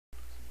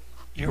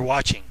You're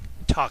watching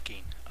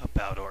Talking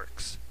About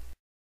Orks.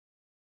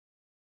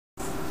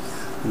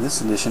 In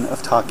this edition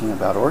of Talking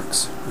About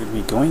Orks, we're going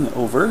to be going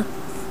over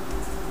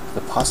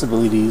the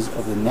possibilities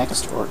of the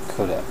next Ork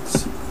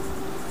Codex.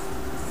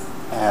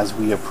 As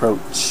we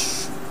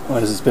approach,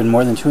 as it's been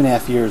more than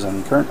 2.5 years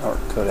on the current Ork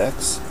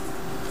Codex,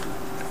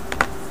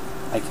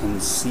 I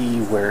can see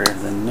where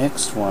the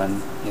next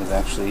one is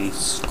actually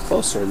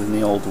closer than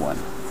the old one,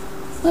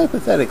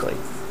 hypothetically.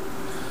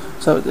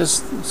 So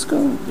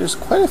there's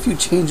quite a few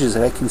changes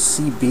that I can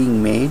see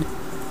being made.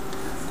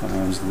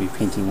 I'm just going to be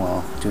painting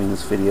while doing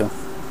this video.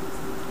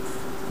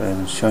 But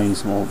I'm showing you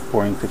some old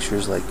boring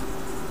pictures like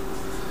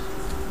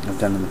I've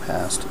done in the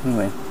past.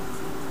 Anyway,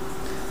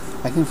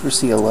 I can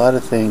foresee a lot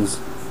of things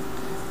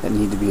that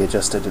need to be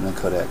adjusted in the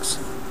codex.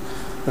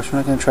 Of course, I'm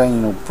not going to try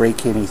and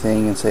break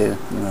anything and say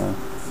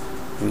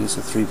maybe it's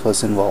a 3+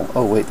 invol.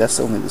 Oh wait, that's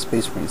only the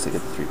Space Marines that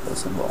get the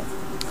 3+ invol.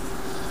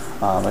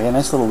 I got a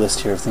nice little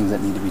list here of things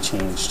that need to be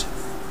changed.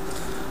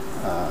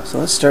 So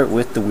let's start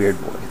with the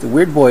Weird Boy. The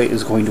Weird Boy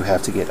is going to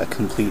have to get a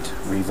complete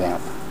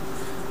revamp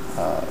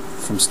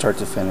from start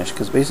to finish,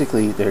 because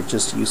basically they're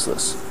just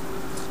useless.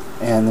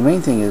 And the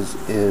main thing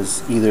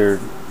is either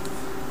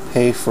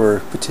pay for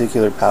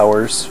particular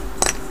powers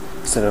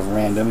instead of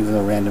random, even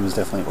though random is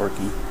definitely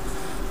orky.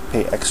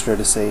 Pay extra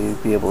to say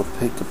be able to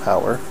pick a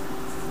power.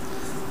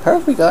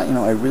 Powers we got,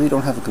 I really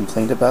don't have a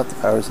complaint about the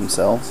powers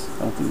themselves. I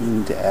don't think we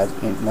need to add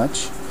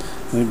much.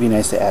 It would be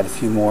nice to add a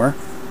few more.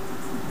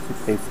 You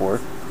could pay for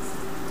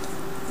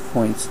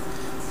points.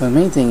 But the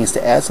main thing is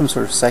to add some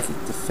sort of psychic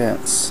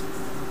defense.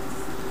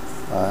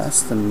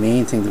 That's the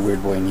main thing the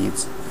Weird Boy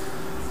needs.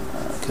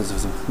 Because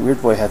if the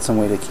Weird Boy had some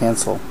way to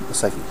cancel the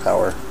psychic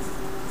power,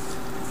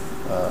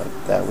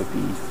 that would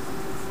be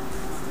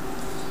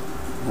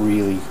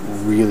really,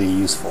 really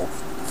useful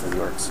for the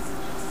Orks.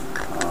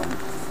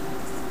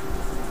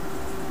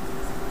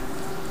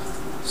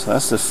 So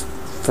that's the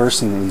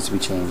first thing that needs to be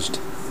changed.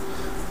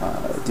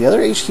 The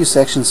other HQ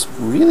sections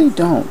really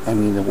don't. I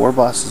mean, the War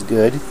Boss is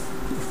good.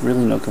 There's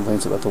really no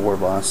complaints about the War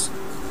Boss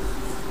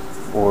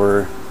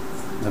or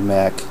the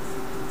mech.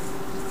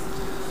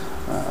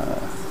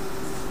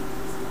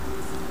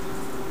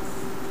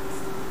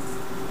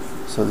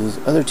 So those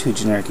other two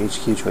generic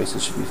HQ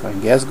choices should be fine.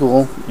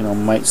 Gazgul,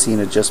 might see an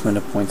adjustment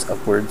of points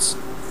upwards.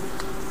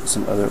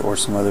 Some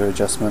other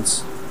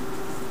adjustments.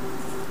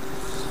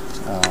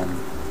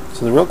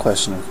 So the real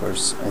question, of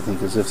course, I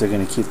think, is if they're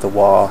going to keep the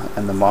WA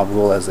and the mob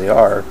rule as they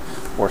are,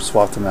 or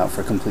swap them out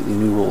for completely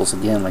new rules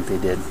again, like they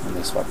did when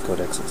they swapped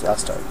codexes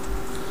last time.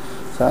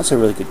 So that's a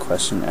really good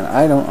question, and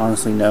I don't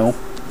honestly know.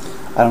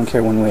 I don't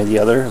care one way or the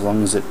other, as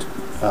long as it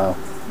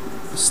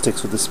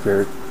sticks with the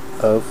spirit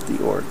of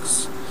the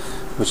Orks,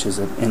 which is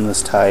an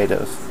endless tide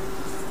of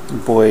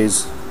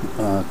boys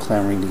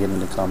clamoring to get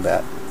into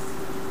combat.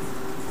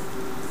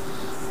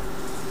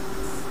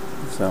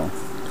 So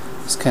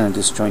it's kind of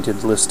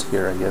disjointed list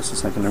here, I guess.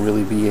 It's not going to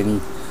really be any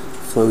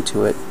flow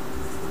to it.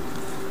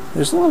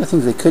 There's a lot of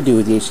things they could do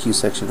with the HQ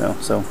section, though.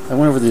 So I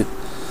went over the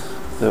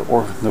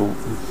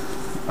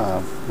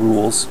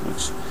rules,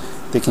 which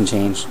they can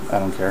change. I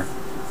don't care,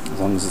 as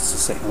long as it's the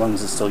same, as long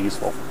as it's still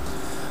useful.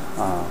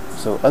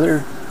 So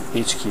other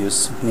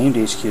HQs, named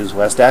HQs,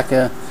 West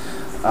Akka,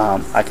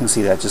 I can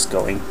see that just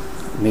going.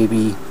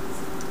 Maybe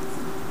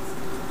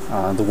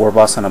the War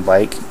Boss on a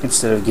bike,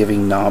 instead of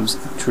giving knobs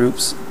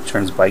troops,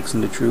 turns bikes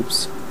into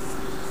troops,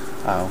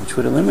 which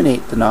would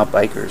eliminate the knob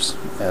bikers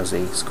as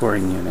a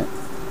scoring unit.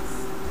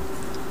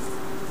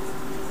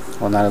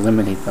 Well, not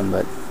eliminate them,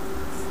 but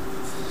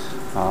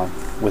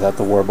without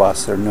the War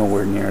Boss, they're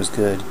nowhere near as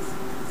good.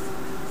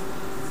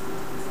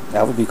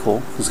 That would be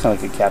cool. It's kind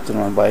of like a captain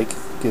on a bike,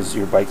 gives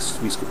your bikes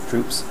to be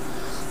troops.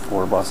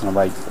 War Boss on a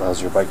bike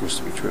allows your bikers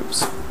to be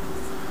troops.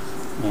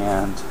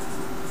 And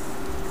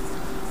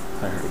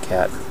I heard a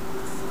cat.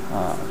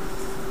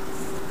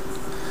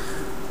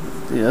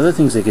 The other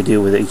things they could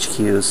do with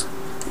HQs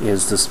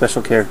is the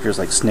special characters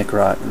like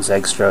Snickrot and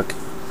Zagstruck,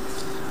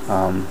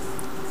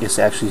 is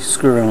to actually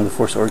screw around with the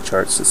Force Org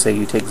charts that say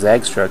you take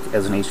Zagstruck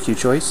as an HQ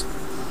choice,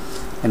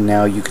 and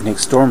now you can take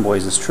Storm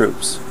Boys as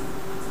troops.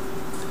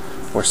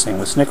 Or same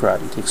with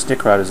Snickrot. You take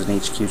Snickrot as an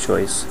HQ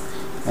choice,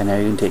 and now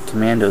you can take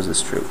Commandos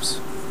as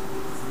troops.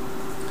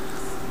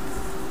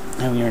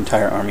 Having your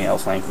entire army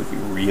outflank would be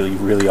really,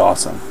 really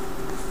awesome.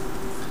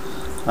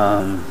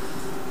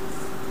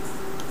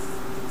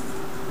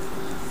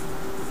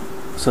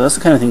 So that's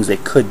the kind of things they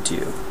could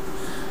do.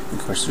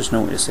 Of course, there's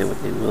no way to say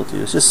what they will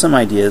do. It's just some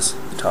ideas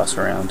to toss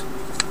around.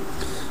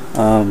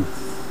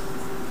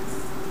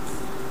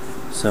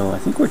 So I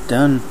think we're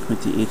done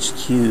with the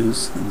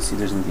HQs. Let me see if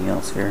there's anything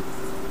else here.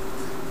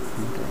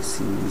 What do I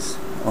see?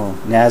 Oh,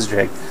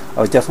 Nazdrag.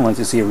 I would definitely like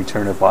to see a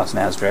return of Boss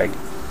Nazdrag.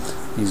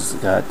 He's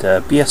got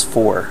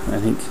BS4, I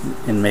think,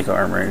 in Mega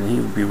Armor, and he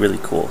would be really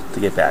cool to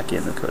get back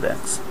in the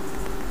Codex.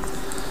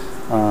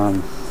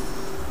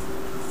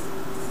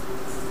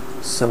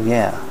 So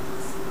yeah,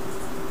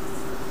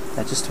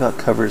 that just about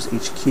covers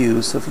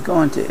HQ. So if we go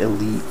on to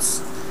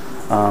Elites,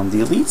 the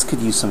Elites could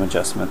use some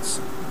adjustments.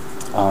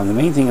 The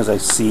main thing as I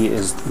see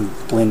is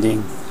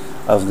blending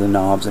of the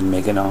knobs and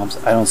mega knobs.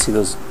 I don't see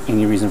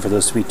any reason for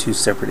those to be two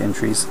separate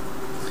entries.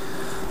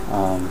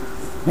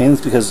 Mainly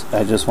it's because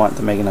I just want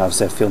the mega knobs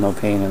to feel no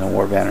pain in a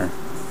war banner.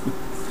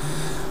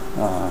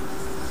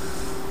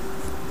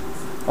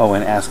 Oh,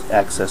 and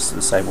access to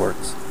the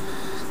cyborgs.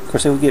 Of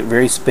course, it would get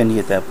very spendy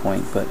at that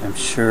point, but I'm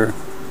sure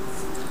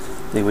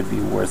they would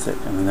be worth it.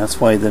 I mean, that's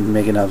why the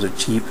mega knobs are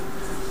cheap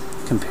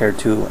compared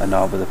to a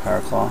knob with a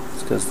power claw.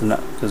 It's because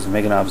the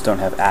mega knobs don't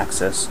have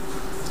access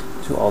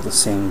to all the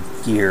same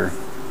gear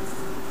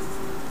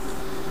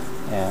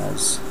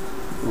as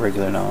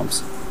regular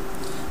knobs,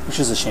 which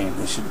is a shame.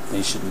 They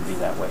shouldn't be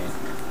that way.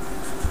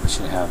 They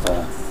should have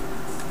the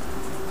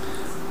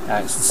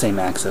same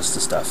access to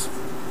stuff.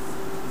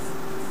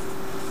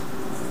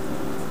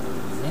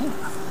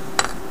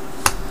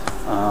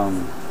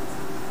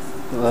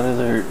 A lot of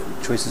other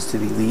choices to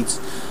the elites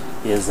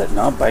is that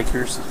knob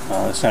bikers,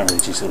 it's not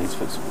really just elites,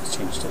 but it's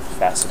changed to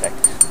fast attack,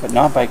 but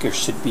knob bikers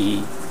should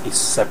be a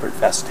separate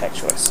fast attack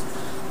choice.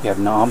 You have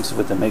knobs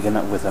with a mega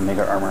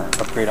armor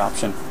upgrade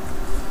option,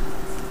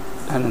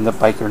 and then the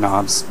biker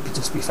knobs would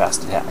just be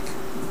fast attack.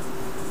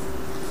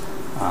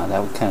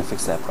 That would kind of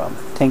fix that problem.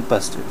 Tank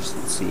busters,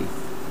 let's see.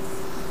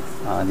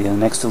 The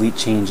next elite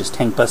change is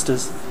tank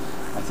busters.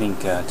 I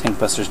think tank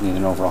busters need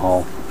an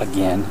overhaul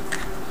again.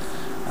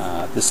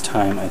 This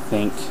time, I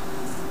think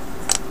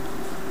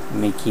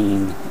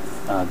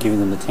giving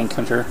them the Tank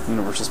Hunter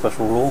Universal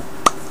Special Rule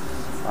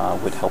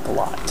would help a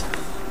lot.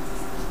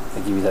 I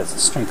give you that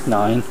Strength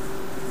 9,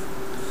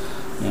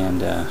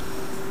 and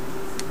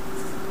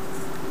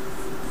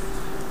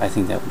I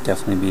think that would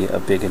definitely be a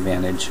big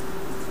advantage,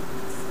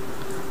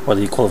 or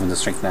the equivalent to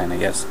Strength 9, I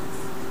guess.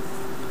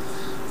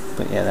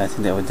 But yeah, I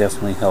think that would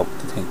definitely help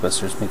the Tank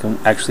Busters, make them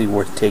actually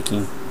worth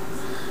taking.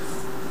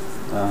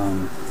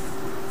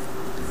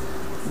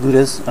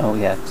 Ludas, oh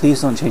yeah,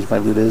 please don't change my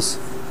Ludas.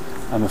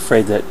 I'm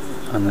afraid that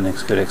on the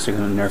next Codex they're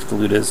going to nerf the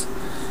Ludas,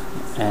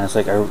 and it's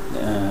like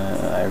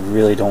I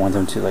really don't want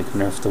them to like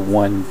nerf the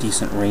one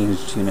decent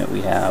ranged unit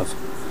we have.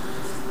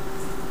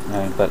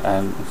 But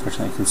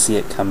unfortunately I can see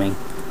it coming,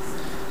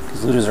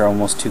 because Ludas are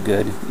almost too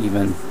good,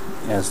 even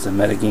as the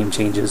metagame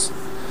changes.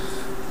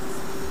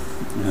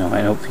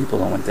 I know people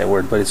don't like that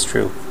word, but it's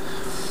true.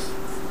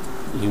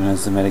 Even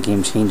as the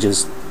metagame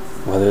changes,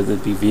 whether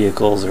it be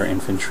vehicles or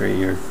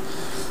infantry, or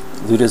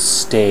Ludas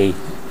stay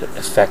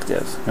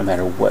effective no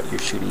matter what you're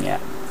shooting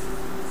at.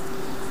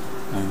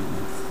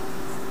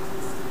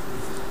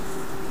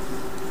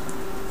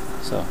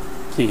 So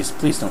please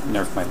don't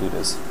nerf my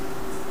Ludas.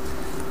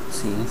 Let's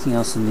see, anything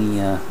else in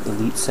the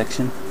elite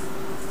section?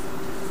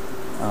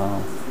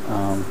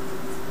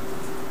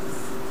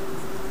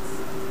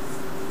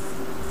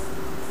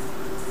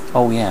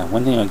 Oh yeah,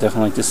 one thing I'd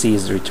definitely like to see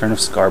is the return of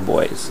Scar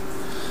Boys,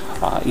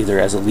 either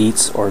as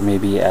elites or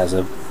maybe as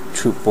a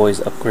Troop Boys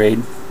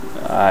upgrade.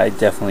 I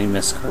definitely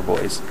miss Scar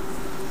Boys.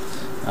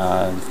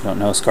 If you don't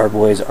know, Scar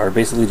Boys are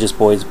basically just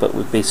boys, but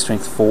with base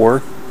strength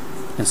 4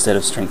 instead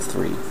of strength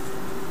 3.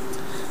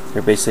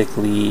 They're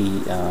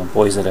basically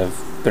boys that have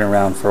been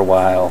around for a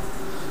while,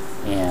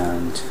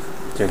 and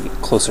they're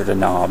closer to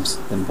knobs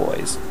than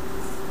boys.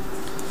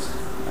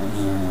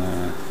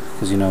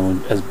 Because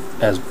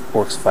as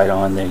orcs fight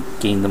on, they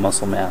gain the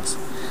muscle mass.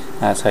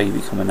 That's how you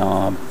become a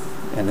knob,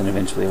 and then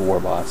eventually a war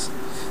boss.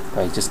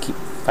 By just keep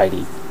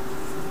fighting.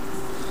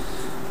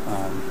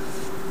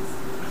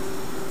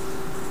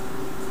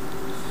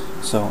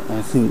 So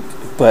I think,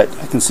 but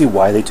I can see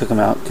why they took them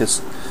out,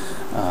 because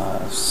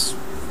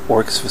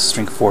orcs with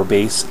strength 4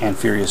 base and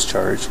furious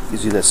charge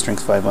gives you that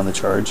strength 5 on the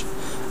charge,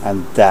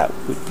 and that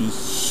would be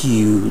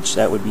huge.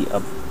 That would be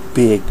a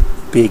big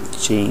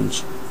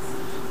change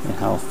in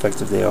how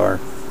effective they are.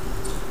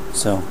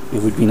 So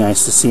it would be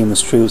nice to see them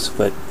as troops,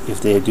 but if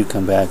they do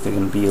come back, they're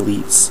going to be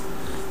elites,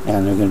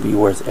 and they're going to be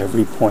worth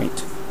every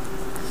point.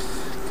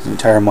 An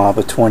entire mob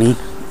of 20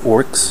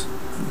 orcs,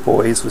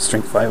 boys with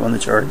strength 5 on the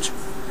charge.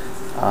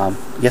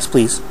 Yes,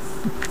 please.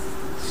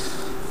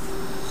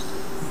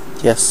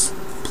 Yes,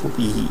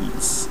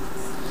 please.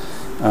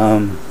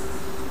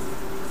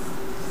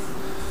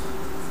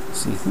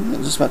 See, I think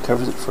that just about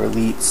covers it for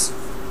elites.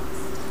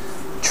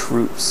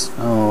 Troops.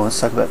 Oh, let's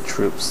talk about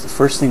troops. The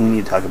first thing we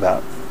need to talk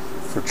about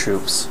for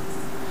troops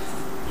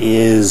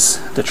is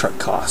the truck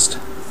cost.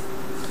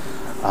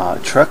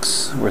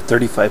 Trucks were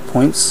 35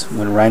 points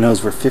when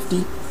rhinos were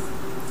 50.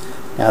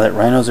 Now that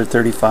rhinos are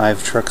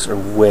 35, trucks are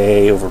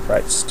way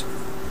overpriced.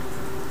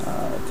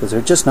 Because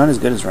they're just not as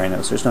good as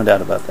rhinos, there's no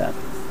doubt about that.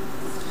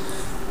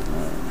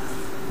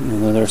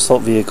 Even though they're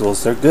assault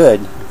vehicles, they're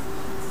good,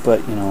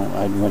 but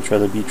I'd much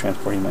rather be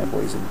transporting my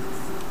boys in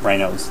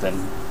rhinos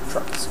than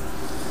trucks.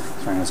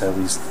 Rhinos have at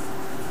least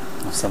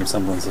some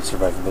semblance of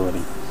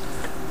survivability.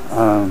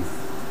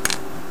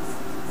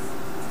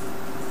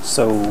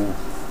 So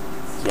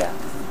yeah,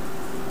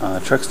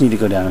 trucks need to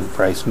go down in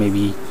price.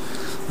 Maybe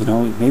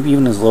maybe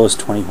even as low as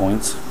 20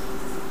 points.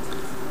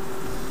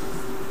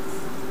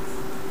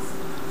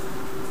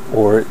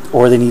 Or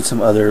they need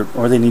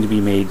they need to be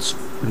made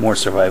more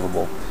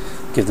survivable.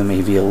 Give them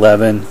maybe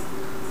 11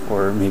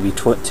 or maybe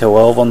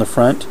 12 on the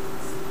front,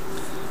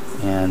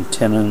 and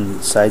 10 on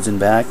the sides and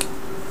back.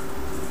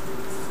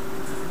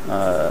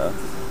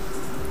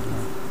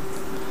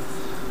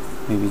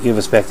 Maybe give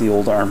us back the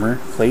old armor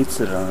plates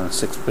that are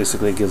 6,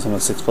 basically gives them a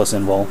 6+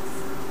 invul.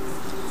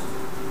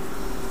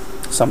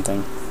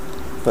 Something.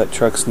 But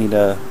trucks need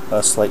a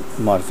slight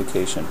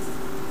modification.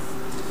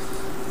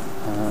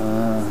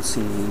 Let's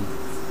see. I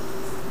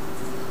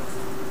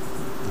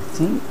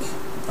think.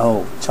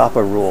 Oh,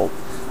 chopper rule.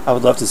 I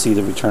would love to see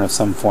the return of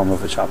some form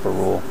of a chopper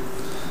rule.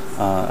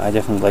 I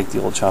definitely like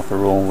the old chopper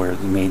rule where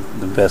you made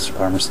the best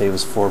armor save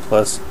was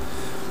 4+.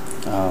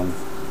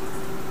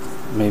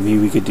 Maybe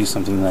we could do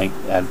something like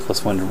add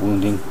 +1 to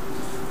wounding,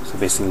 so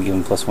basically give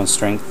them +1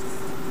 strength.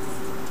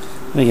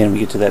 And again, we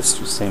get to that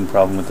same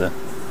problem with the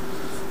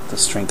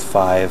strength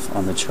 5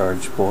 on the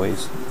charge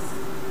boys,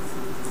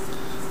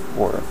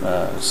 or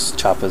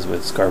choppas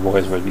with scar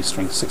boys where it'd be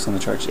strength 6 on the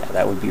charge. Yeah,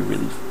 that would be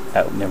really.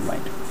 Never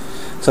mind.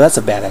 So that's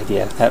a bad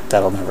idea.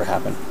 That'll never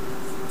happen.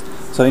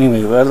 So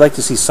anyway, I'd like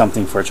to see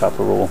something for a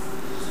chopper rule.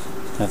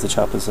 Have the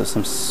choppas as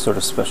some sort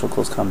of special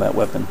close combat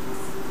weapon.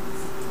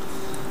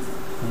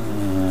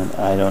 And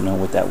I don't know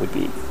what that would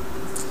be.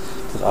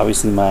 Because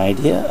obviously my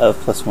idea of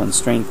 +1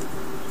 strength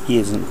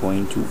isn't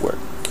going to work.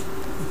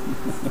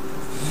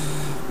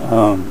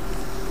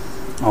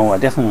 I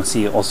definitely want to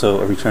see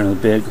also a return of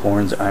the big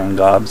horns iron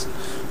gobs,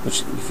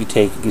 which if you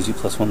take, it gives you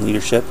 +1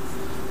 leadership,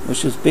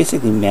 which is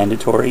basically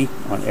mandatory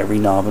on every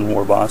knob and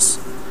war boss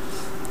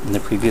in the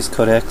previous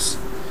codex,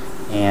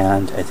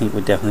 and I think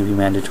would definitely be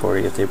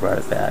mandatory if they brought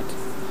it back.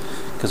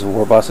 Because a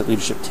war boss at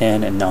leadership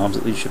 10 and knobs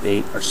at leadership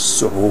 8 are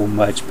so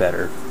much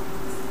better.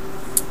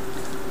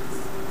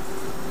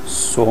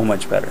 So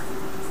much better.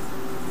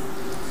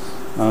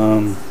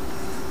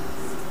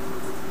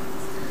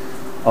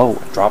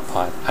 Oh, a drop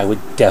pod. I would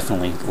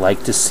definitely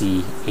like to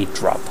see a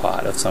drop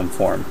pod of some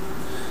form,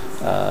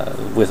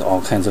 with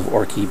all kinds of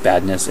orky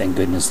badness and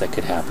goodness that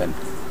could happen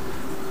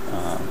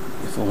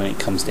when it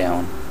comes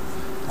down.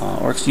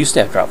 Orks used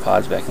to have drop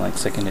pods back in like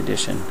 2nd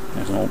edition.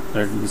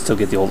 You still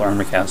get the old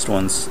armor cast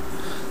ones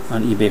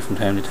on eBay from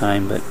time to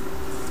time, but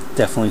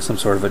definitely some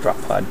sort of a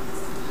drop pod.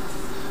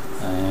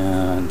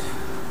 And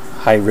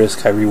high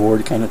risk, high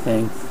reward kind of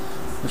thing,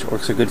 which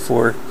Orks are good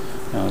for.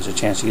 There's a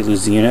chance you could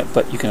lose the unit,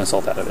 but you can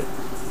assault out of it.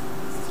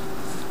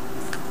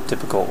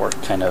 Typical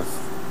Ork kind of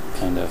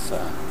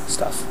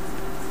stuff.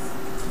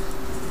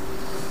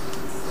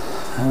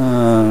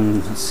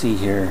 Let's see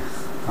here.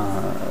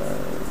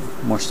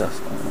 More stuff.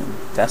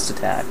 Fast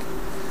attack.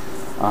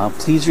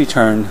 Please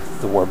return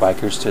the war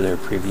bikers to their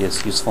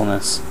previous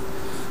usefulness.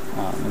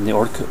 In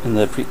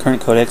the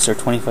current codex, they're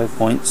 25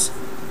 points.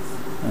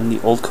 In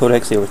the old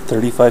codex, they were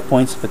 35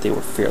 points, but they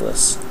were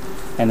fearless,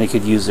 and they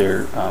could use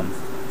their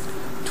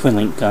twin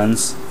link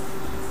guns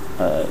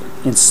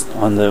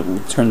on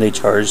the turn they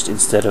charged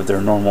instead of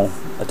their normal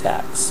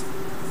attacks.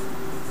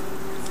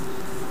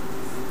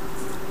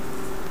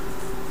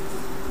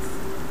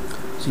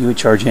 So you would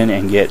charge in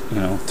and get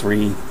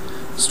 3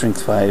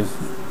 strength 5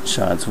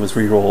 shots with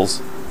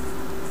rerolls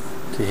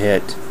to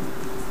hit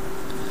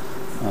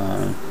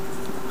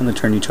on the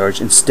turn you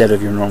charge instead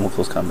of your normal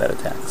close combat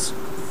attacks.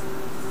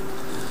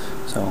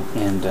 So,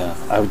 and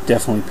I would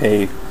definitely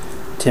pay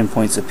 10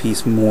 points a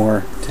piece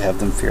more to have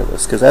them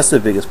fearless, because that's the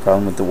biggest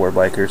problem with the war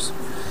bikers,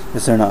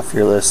 is they're not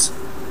fearless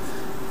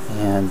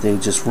and they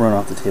just run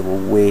off the table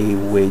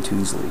way too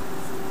easily.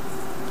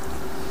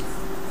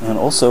 And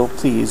also,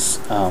 please,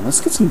 let's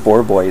get some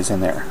boar boys in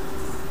there.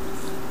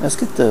 Let's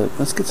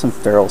get some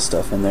feral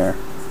stuff in there.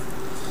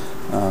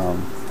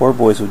 Boar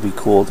boys would be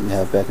cool to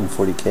have back in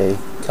 40k.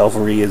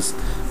 Cavalry is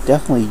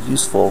definitely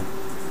useful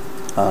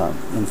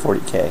in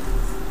 40k.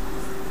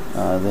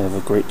 They have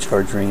a great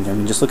charge range. I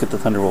mean, just look at the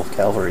Thunderwolf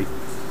Cavalry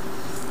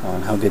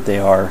and how good they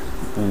are.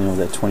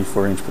 That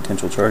 24-inch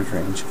potential charge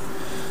range.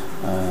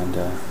 And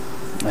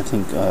I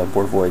think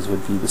boar boys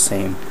would be the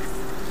same.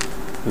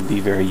 Would be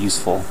very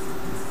useful.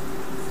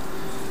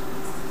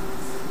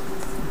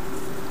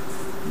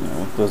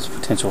 Those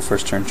potential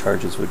first turn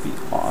charges would be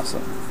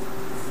awesome.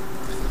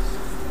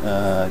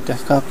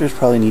 Death Copters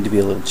probably need to be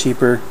a little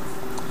cheaper.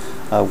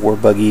 War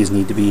Buggies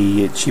need to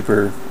be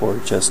cheaper or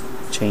just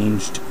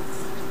changed,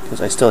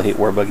 because I still hate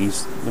War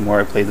Buggies. The more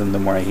I play them, the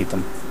more I hate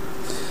them.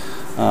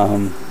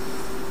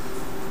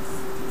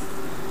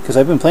 Because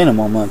I've been playing them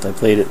all month. I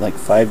played it like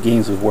 5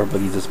 games with War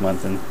Buggies this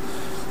month, and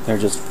they're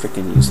just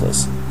freaking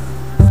useless.